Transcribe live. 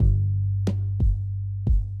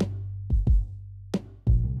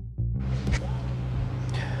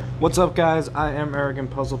What's up, guys? I am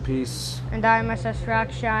Arrogant Puzzle Piece. And I'm SS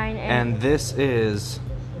Rockshine. And this is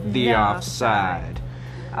The Offside.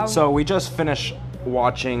 So we just finished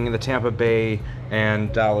watching the Tampa Bay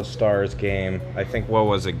and Dallas Stars game. I think, what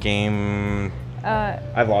was it? Game...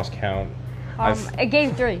 I've lost count.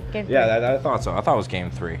 Game 3. Yeah, I thought so. I thought it was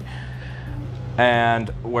Game 3. And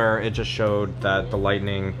where it just showed that the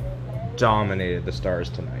Lightning dominated the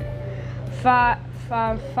Stars tonight.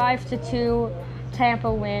 5-2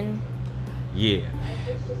 Tampa win. Yeah.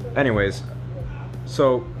 Anyways,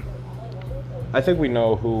 so I think we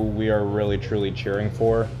know who we are really truly cheering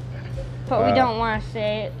for. But we don't want to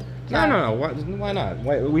say it. No. Why not?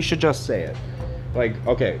 We should just say it. Like,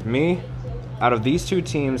 okay, me, out of these two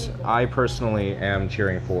teams, I personally am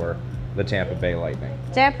cheering for the Tampa Bay Lightning.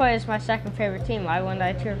 Tampa is my second favorite team. Why wouldn't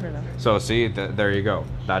I cheer for them? So, see, there you go.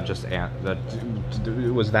 Was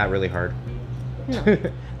that really hard? No.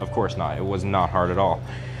 Of course not. It was not hard at all.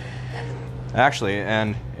 Actually,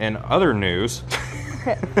 and in other news...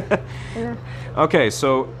 Okay,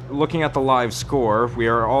 so looking at the live score, we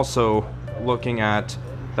are also looking at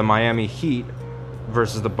the Miami Heat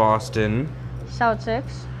versus the Boston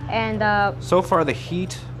Celtics. And so far the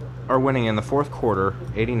Heat are winning in the fourth quarter,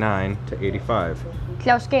 89-85.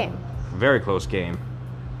 Close game. Very close game.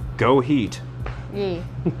 Go Heat. Yeah.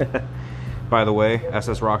 By the way,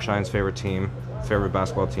 SS Rockshine's favorite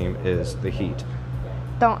basketball team is the Heat.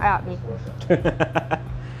 Don't at me.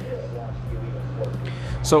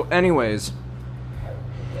 So anyways,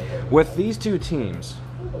 with these two teams,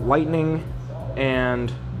 Lightning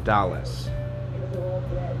and Dallas,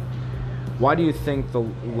 why do you think the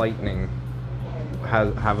Lightning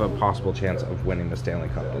have a possible chance of winning the Stanley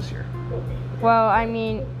Cup this year? Well, I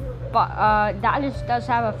mean, Dallas does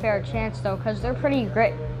have a fair chance, though, because they're pretty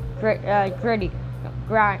gritty.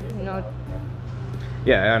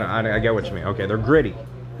 Yeah, I get what you mean. Okay, they're gritty.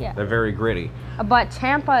 Yeah. They're very gritty. But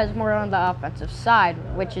Tampa is more on the offensive side,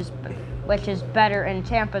 which is better in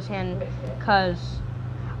Tampa's hand, because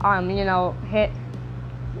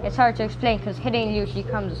it's hard to explain, because hitting usually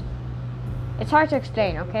comes. It's hard to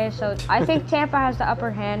explain, okay? So I think Tampa has the upper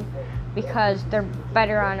hand because they're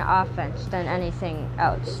better on offense than anything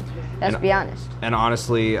else. Let's be honest. And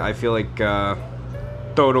honestly, I feel like, though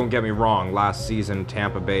don't get me wrong, last season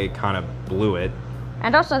Tampa Bay kind of blew it.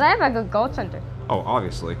 And also, they have a good goaltender. Oh,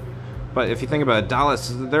 obviously. But if you think about it,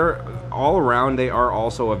 Dallas, they're all around, they are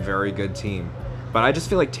also a very good team. But I just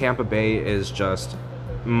feel like Tampa Bay is just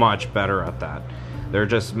much better at that. They're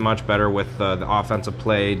just much better with the offensive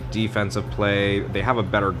play, defensive play. They have a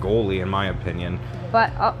better goalie, in my opinion.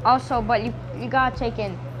 But you gotta take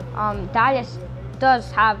in, Dallas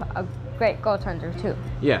does have a great goaltender too.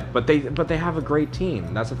 Yeah, but they have a great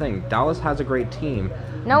team. That's the thing. Dallas has a great team.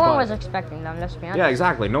 No one was expecting them. Let's be honest. Yeah,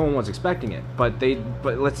 exactly. No one was expecting it. But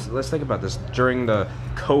let's think about this. During the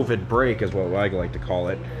COVID break, is what I like to call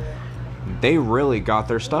it, they really got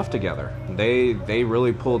their stuff together. They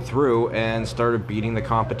really pulled through and started beating the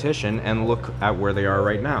competition. And look at where they are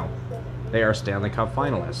right now. They are Stanley Cup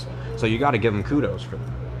finalists. So you got to give them kudos for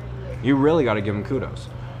them. You really got to give them kudos.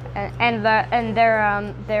 And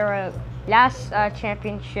their last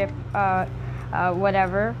championship,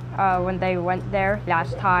 when they went there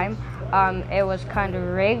last time, it was kind of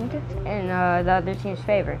rigged in the other team's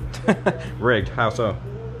favor. Rigged? How so?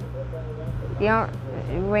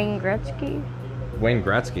 Wayne Gretzky? Wayne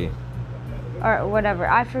Gretzky? Or whatever.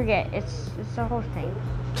 I forget. It's the whole thing.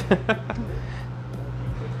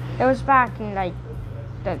 It was back in like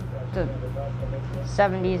the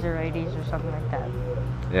 70s or 80s or something like that.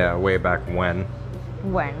 Yeah, way back when.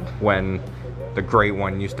 When the great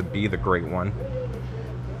one used to be the great one.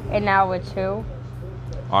 And now it's who?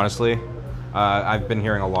 Honestly, I've been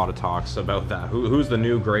hearing a lot of talks about that. Who's the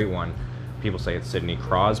new great one? People say it's Sidney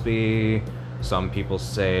Crosby. Some people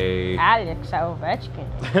say... Alex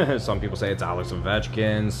Ovechkin. Some people say it's Alex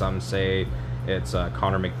Ovechkin. Some say it's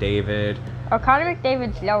Connor McDavid. Oh, Connor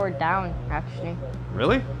McDavid's lowered down, actually.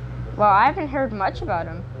 Really? Well, I haven't heard much about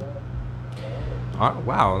him.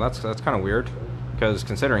 Wow, that's kind of weird. Because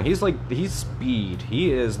considering he's speed.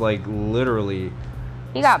 He is like literally...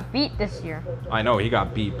 He got beat this year. I know, he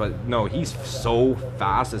got beat. But no, he's so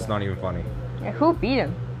fast, it's not even funny. Yeah, who beat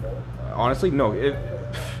him? Honestly, no.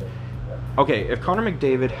 Okay, if Connor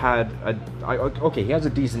McDavid had he has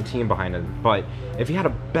a decent team behind him, but if he had a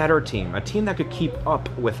better team, a team that could keep up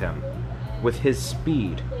with him, with his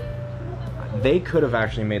speed, they could have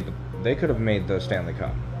actually made the Stanley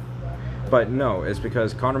Cup. But no, it's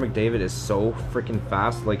because Connor McDavid is so freaking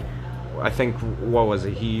fast. Like, I think, what was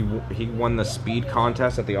it? He won the speed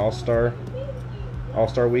contest at the All-Star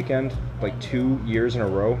All-Star Weekend, like 2 years in a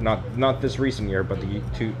row. Not this recent year, but the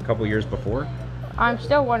couple years before. I'm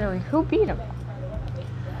still wondering who beat him.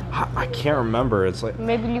 I can't remember. It's like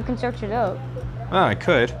Maybe you can search it up. I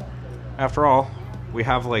could. After all, we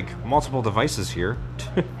have like multiple devices here.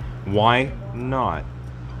 Why not?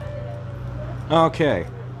 Okay.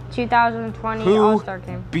 2020 Who All-Star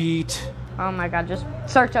game. beat Oh my God! Just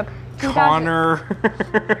search up. 2000 Connor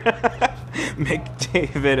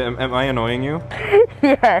McDavid? Am I annoying you?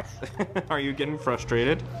 Yes. Are you getting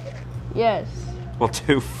frustrated? Yes. Well,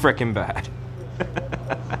 too frickin' bad.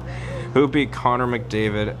 Who beat Connor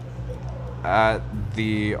McDavid at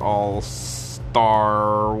the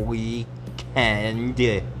All-Star Weekend?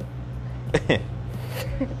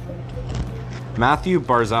 Matthew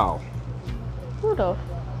Barzal. Who the?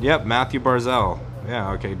 Yep, Matthew Barzal.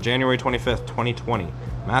 Yeah, okay. January 25th, 2020.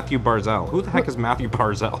 Matthew Barzal. Who the heck is Matthew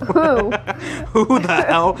Barzal? Who? Who the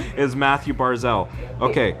hell is Matthew Barzal?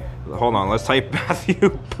 Okay, hold on. Let's type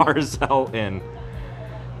Matthew Barzal in.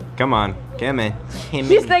 Come on. Come in.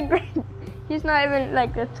 He's like, he's not even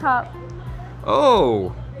like the top.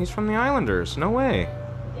 Oh, he's from the Islanders. No way.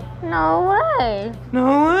 No way.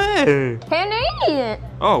 No way. Canadian.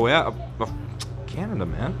 Oh, yeah. Canada,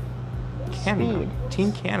 man. Canada. Speed.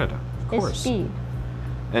 Team Canada. Of course. It's speed.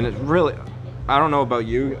 And it really, I don't know about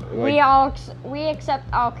you. Like, We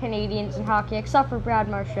accept all Canadians in hockey except for Brad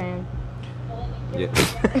Marchand. yeah.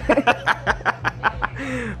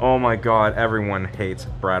 Oh my God! Everyone hates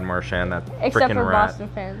Brad Marchand. That Except freaking for rat. Boston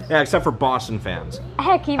fans. Yeah, except for Boston fans.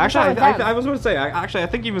 Heck, even Actually, some of them. I was going to say. I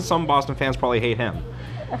think even some Boston fans probably hate him.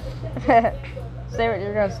 Say what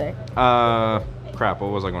you're gonna say. Crap.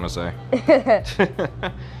 What was I going to say?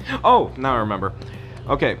 Oh, now I remember.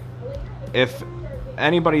 Okay, if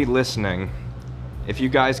anybody listening, if you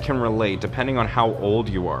guys can relate, depending on how old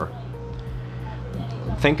you are,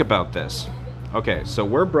 think about this. Okay, so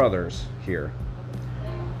we're brothers here.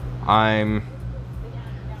 I'm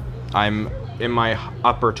in my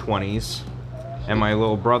upper 20s, and my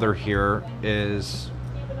little brother here is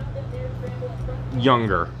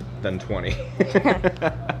younger than 20.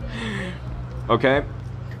 Okay?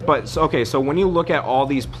 But so when you look at all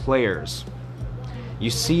these players,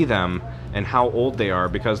 you see them and how old they are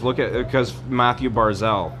because Matthew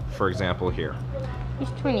Barzal, for example, here. He's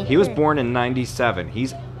 23. He was born in 97.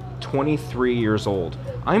 He's 23 years old.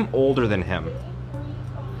 I'm older than him.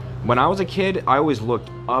 When I was a kid, I always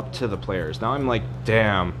looked up to the players. Now I'm like,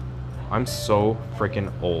 damn, I'm so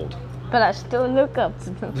freaking old. But I still look up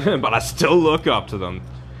to them. But I still look up to them.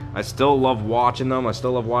 I still love watching them. I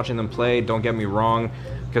still love watching them play. Don't get me wrong.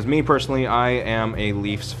 Because me personally, I am a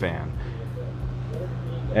Leafs fan.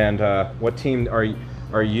 And what team are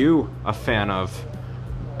you a fan of?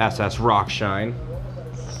 SS Rockshine.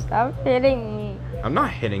 Stop hitting me. I'm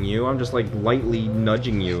not hitting you. I'm just like lightly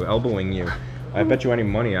nudging you, elbowing you. I bet you any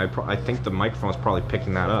money. I think the microphone's probably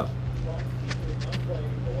picking that up.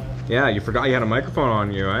 Yeah, you forgot you had a microphone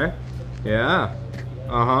on you, eh? Yeah.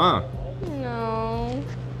 Uh-huh. No.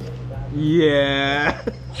 Yeah.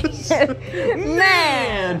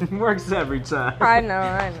 Man. Works every time. I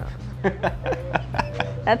know.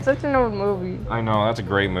 That's such an old movie. I know, that's a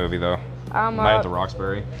great movie though. Night at the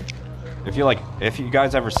Roxbury. If you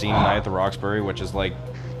guys ever seen Night at the Roxbury, which is like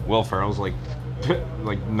Will Ferrell's like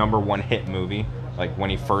 #1 hit movie, like when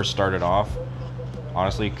he first started off.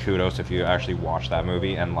 Honestly, kudos if you actually watched that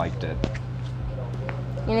movie and liked it.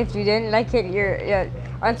 And if you didn't like it, you're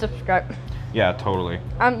unsubscribe. Yeah, totally.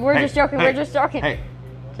 We're just joking. Hey, We're just joking. Hey,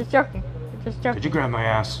 Just joking. Just joking. could you grab my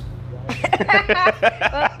ass?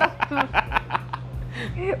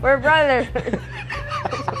 We're brothers.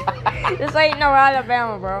 This ain't no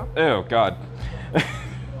Alabama, bro. Oh God.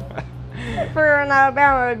 For an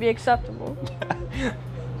Alabama, it would be acceptable.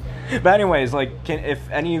 But anyways, like, if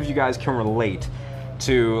any of you guys can relate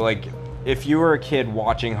to, like, if you were a kid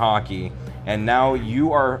watching hockey and now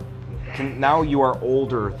you are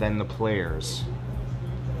older than the players,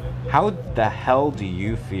 how the hell do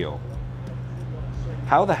you feel?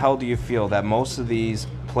 How the hell do you feel that most of these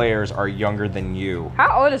players are younger than you?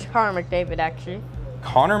 How old is Connor McDavid actually?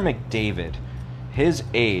 Connor McDavid, his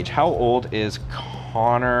age. How old is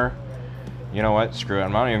Connor? You know what? Screw it.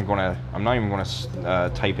 I'm not even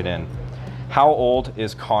gonna type it in. How old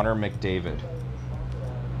is Connor McDavid?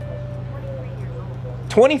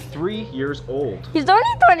 23 years old. He's only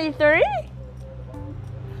 23?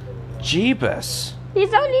 Jeebus.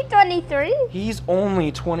 He's only 23? He's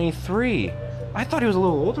only 23. I thought he was a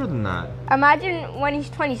little older than that. Imagine when he's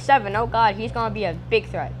 27. Oh God, he's gonna be a big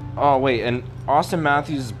threat. Oh wait, and Austin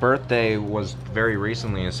Matthews' birthday was very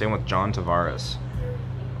recently, and same with John Tavares.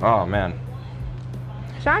 Oh man.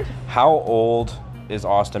 John? How old is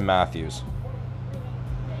Austin Matthews?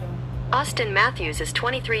 Austin Matthews is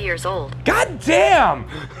 23 years old. God damn!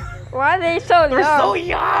 Why are they so They're young? so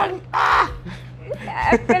young! Ah!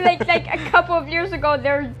 I feel like a couple of years ago they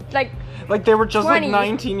were like They were just 20. like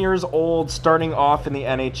 19 years old starting off in the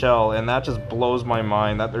NHL, and that just blows my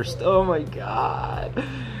mind that they're still, oh my god.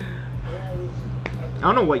 I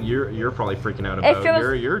don't know what you're probably freaking out about.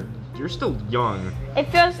 You're still young. it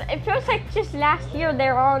feels like just last year they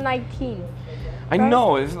were all 19. I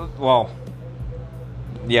know. Well,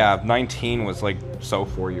 yeah, 19 was like so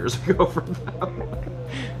 4 years ago for them.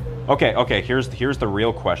 Okay. Here's the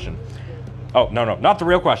real question. Oh no, not the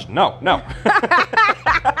real question. No.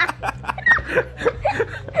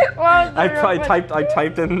 I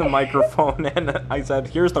typed in the microphone and I said,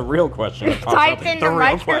 "Here's the real question." Typed in the real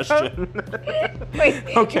microphone? question. Wait.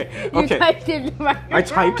 Okay. You typed in the microphone. I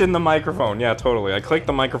typed in the microphone. Yeah, totally. I clicked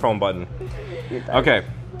the microphone button. Okay.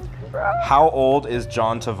 How old is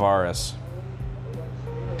John Tavares?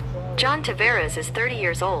 John Tavares is 30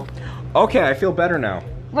 years old. Okay, I feel better now.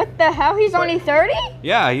 What the hell? He's only 30?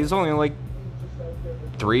 Yeah, he's only like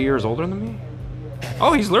 3 years older than me.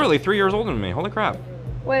 Oh, he's literally 3 years older than me. Holy crap.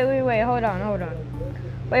 Wait. Hold on.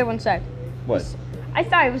 Wait 1 sec. What? I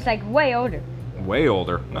thought he was like way older. Way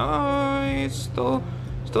older. No, he's still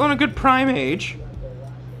in a good prime age.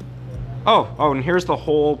 Oh, and here's the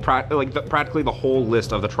whole practically the whole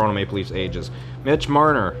list of the Toronto Maple Leafs ages. Mitch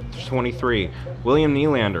Marner, 23. William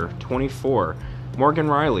Nylander, 24. Morgan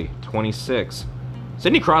Riley, 26.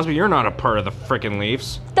 Sidney Crosby, you're not a part of the frickin'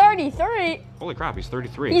 Leafs. 33? Holy crap, he's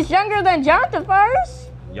 33. He's younger than John Tavares?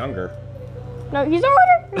 Younger. No, he's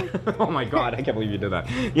older. Oh my god, I can't believe you did that.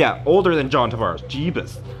 Yeah, older than John Tavares.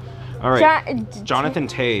 Jeebus. All right. Jonathan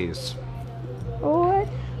Toews. What?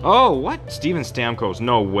 Oh, what? Steven Stamkos.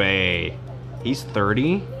 No way. He's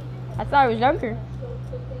 30? I thought he was younger.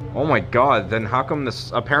 Oh my god, then how come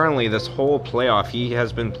apparently this whole playoff he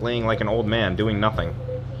has been playing like an old man, doing nothing?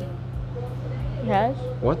 Yes?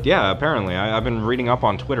 What? Yeah, apparently. I've been reading up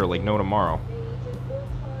on Twitter like no tomorrow.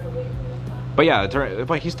 But yeah,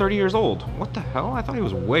 but he's 30 years old. What the hell? I thought he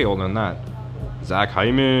was way older than that. Zach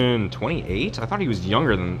Hyman, 28? I thought he was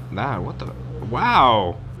younger than that. What the?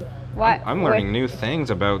 Wow. Why? I'm learning new things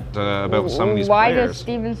about some of these Why players. does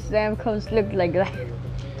Steven Stamkos look like that?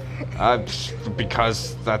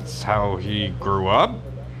 Because that's how he grew up.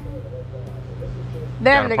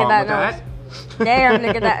 Damn, Got a look at that problem nose. Damn,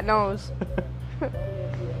 look at that nose.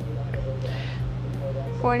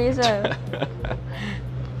 27.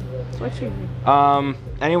 What you mean?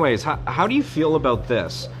 Anyways, how do you feel about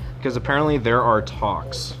this? Because apparently there are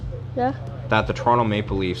talks Yeah? that the Toronto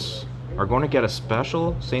Maple Leafs are going to get a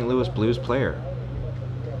special St. Louis Blues player.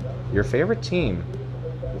 Your favorite team,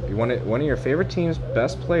 one of your favorite team's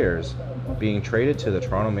best players being traded to the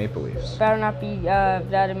Toronto Maple Leafs. Better not be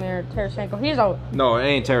Vladimir Tarasenko. He's old. No, it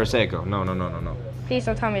ain't Tarasenko. No. Please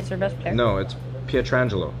don't tell me it's their best player. No, it's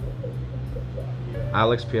Pietrangelo.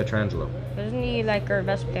 Alex Pietrangelo. Isn't he like our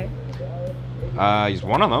best player? He's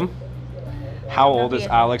one of them. How No, old he is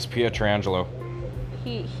isn't. Alex Pietrangelo?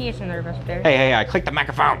 He isn't our best player. Hey, I clicked the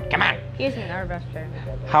microphone. Come on. He isn't our best player.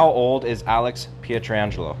 How old is Alex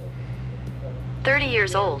Pietrangelo? 30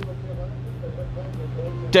 years old.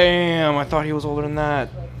 Damn, I thought he was older than that.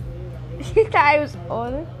 You thought he was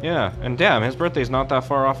older? Yeah, and damn, his birthday's not that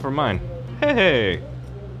far off from mine. Hey.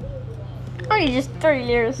 Only just 30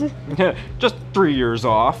 years. Just 3 years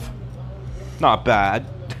off. Not bad.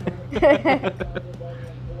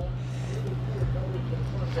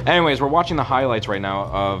 Anyways, we're watching the highlights right now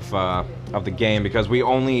of the game because we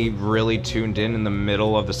only really tuned in the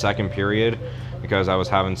middle of the second period because I was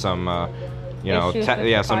having some, Issues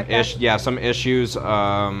with some issues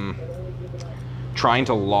trying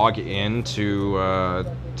to log in to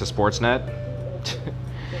Sportsnet.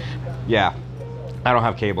 Yeah, I don't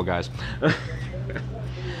have cable, guys.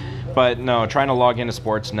 But no, trying to log into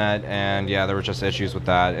Sportsnet, and yeah, there were just issues with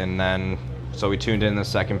that, and then so we tuned in the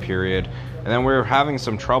second period, and then we were having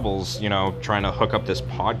some troubles, trying to hook up this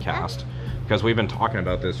podcast because we've been talking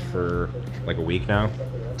about this for like a week now.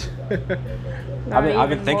 I've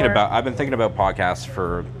been thinking about podcasts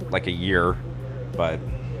for like a year, but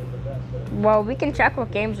Well, we can check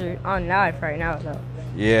what games are on live right now, though.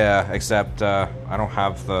 yeah, except I don't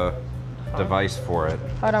have the device for it.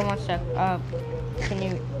 Hold on 1 sec. Can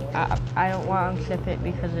you? I don't want to unclip it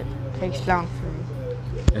because it takes long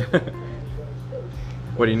for me.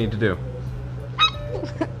 What do you need to do?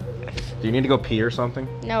 Do you need to go pee or something?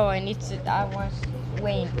 No, I need to. I want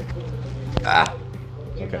Wayne. Ah.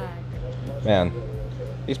 You're Okay. not. Man,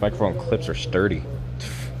 these microphone clips are sturdy.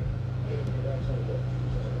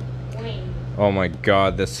 Wayne. Oh my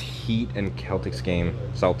God, this Heat and Celtics game.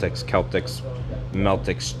 Celtics,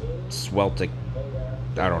 Meltics, Sweltic.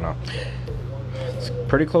 I don't know. It's a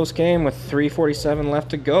pretty close game with 3:47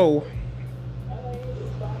 left to go.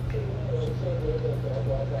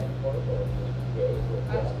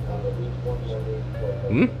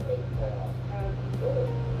 Hmm?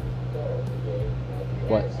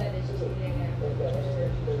 What?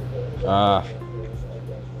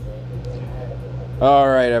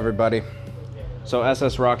 Alright, everybody. So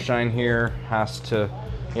SS Rockshine here has to,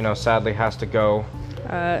 sadly has to go.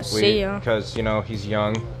 See ya. Because, he's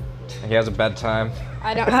young. He has a bedtime.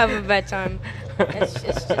 I don't have a bedtime. It's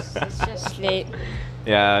just late.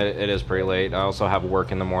 Yeah, it is pretty late. I also have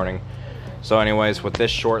work in the morning. So anyways, with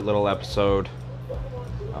this short little episode,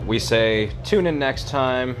 we say tune in next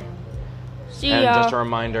time. See and ya. Just a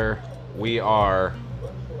reminder, we are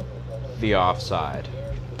the offside.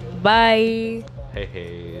 Bye.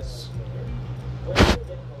 Hey.